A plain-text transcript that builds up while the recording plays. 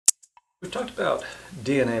We've talked about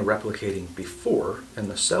DNA replicating before in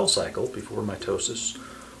the cell cycle, before mitosis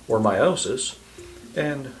or meiosis,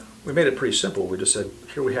 and we made it pretty simple. We just said,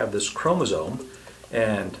 here we have this chromosome,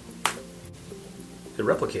 and it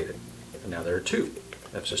replicated, and now there are two.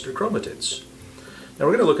 They have sister chromatids. Now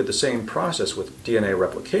we're going to look at the same process with DNA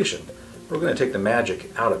replication. We're going to take the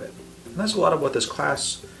magic out of it. And that's a lot of what this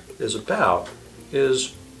class is about,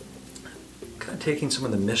 is kind of taking some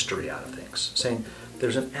of the mystery out of things, saying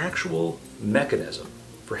there's an actual mechanism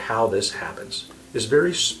for how this happens. It's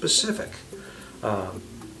very specific.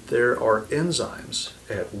 There are enzymes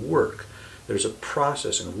at work. There's a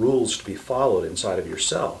process and rules to be followed inside of your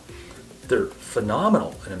cell. They're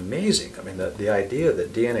phenomenal and amazing. I mean, the idea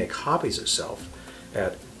that DNA copies itself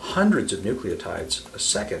at hundreds of nucleotides a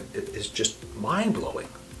second is just mind-blowing.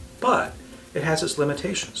 But it has its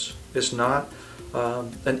limitations. It's not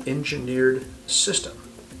an engineered system.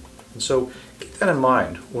 And so keep that in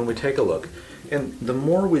mind when we take a look. And the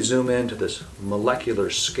more we zoom into this molecular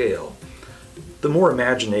scale, the more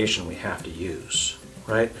imagination we have to use,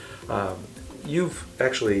 right? You've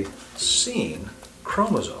actually seen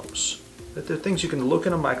chromosomes. That they're things you can look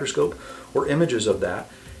in a microscope or images of that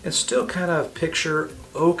and still kind of picture,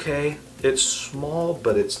 okay, it's small,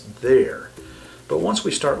 but it's there. But once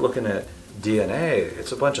we start looking at DNA,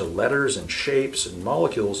 it's a bunch of letters and shapes and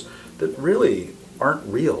molecules that really aren't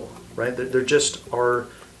real, right? They're just our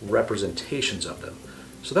representations of them.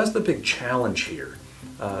 So that's the big challenge here.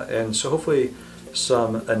 And so hopefully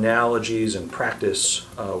some analogies and practice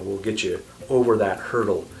will get you over that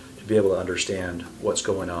hurdle to be able to understand what's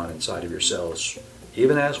going on inside of your cells,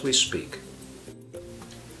 even as we speak.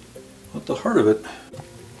 At the heart of it,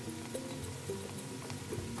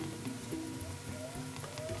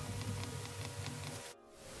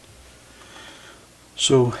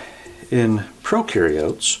 so in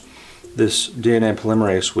prokaryotes, this DNA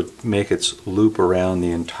polymerase would make its loop around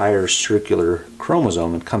the entire circular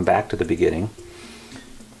chromosome and come back to the beginning,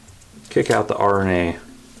 kick out the RNA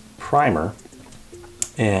primer,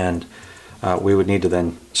 and we would need to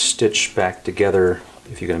then stitch back together,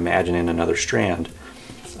 if you can imagine in another strand,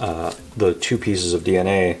 the two pieces of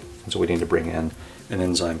DNA. And so we need to bring in an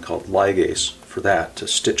enzyme called ligase for that, to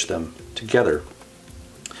stitch them together.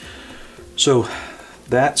 So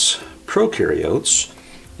that's prokaryotes,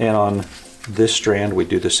 and on this strand we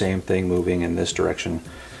do the same thing, moving in this direction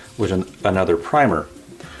with another primer.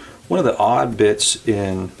 One of the odd bits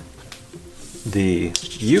in the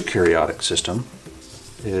eukaryotic system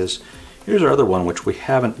is, here's our other one which we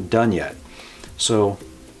haven't done yet. So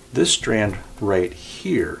this strand right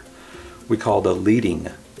here we call the leading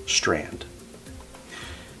strand.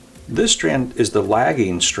 This strand is the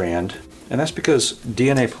lagging strand, and that's because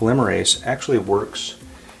DNA polymerase actually works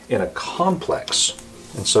in a complex.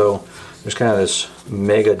 And so there's kind of this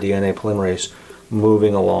mega DNA polymerase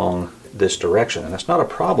moving along this direction. And that's not a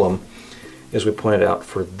problem, as we pointed out,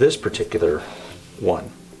 for this particular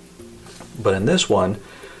one. But in this one,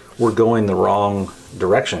 we're going the wrong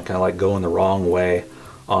direction, kind of like going the wrong way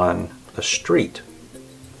on a street.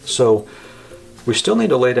 So we still need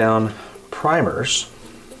to lay down primers.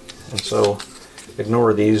 And so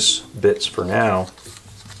ignore these bits for now.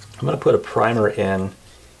 I'm going to put a primer in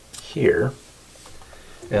here,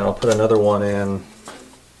 and I'll put another one in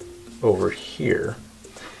over here.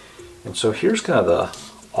 And so here's kind of the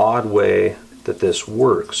odd way that this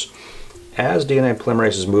works. As DNA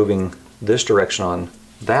polymerase is moving this direction on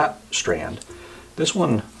that strand, this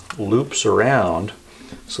one loops around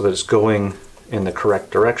so that it's going in the correct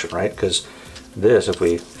direction, right? Because this, if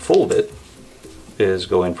we fold it, is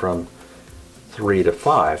going from 3 to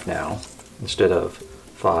 5 now instead of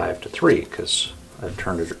 5 to 3, because I've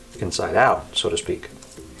turned it inside out, so to speak.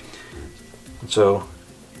 And so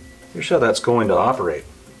here's how that's going to operate.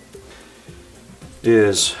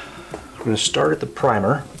 Is I'm going to start at the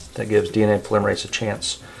primer. That gives DNA polymerase a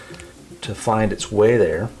chance to find its way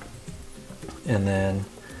there, and then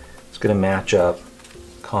it's going to match up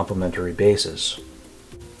complementary bases.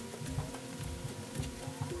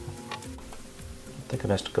 I think I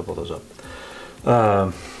messed a couple of those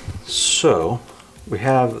up. So we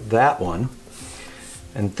have that one,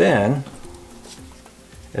 and then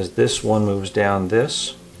as this one moves down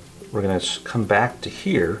this, we're going to come back to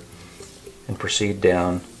here and proceed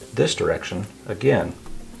down this direction again.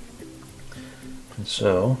 And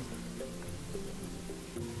so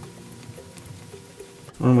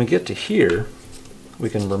when we get to here, we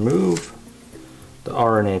can remove the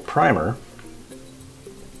RNA primer,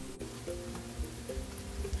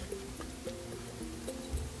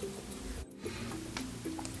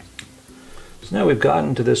 so now we've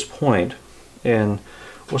gotten to this point, and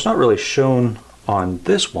what's not really shown on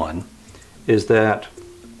this one is that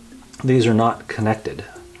these are not connected,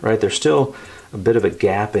 right? There's still a bit of a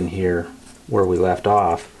gap in here where we left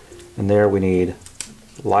off, and there we need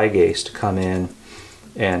ligase to come in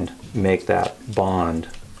and make that bond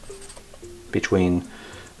between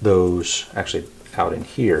those, actually out in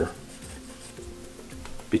here,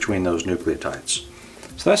 between those nucleotides.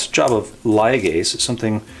 So that's the job of ligase. It's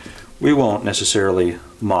something we won't necessarily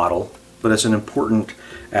model, but it's an important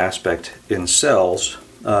aspect in cells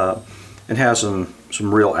and has some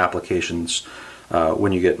real applications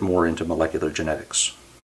when you get more into molecular genetics.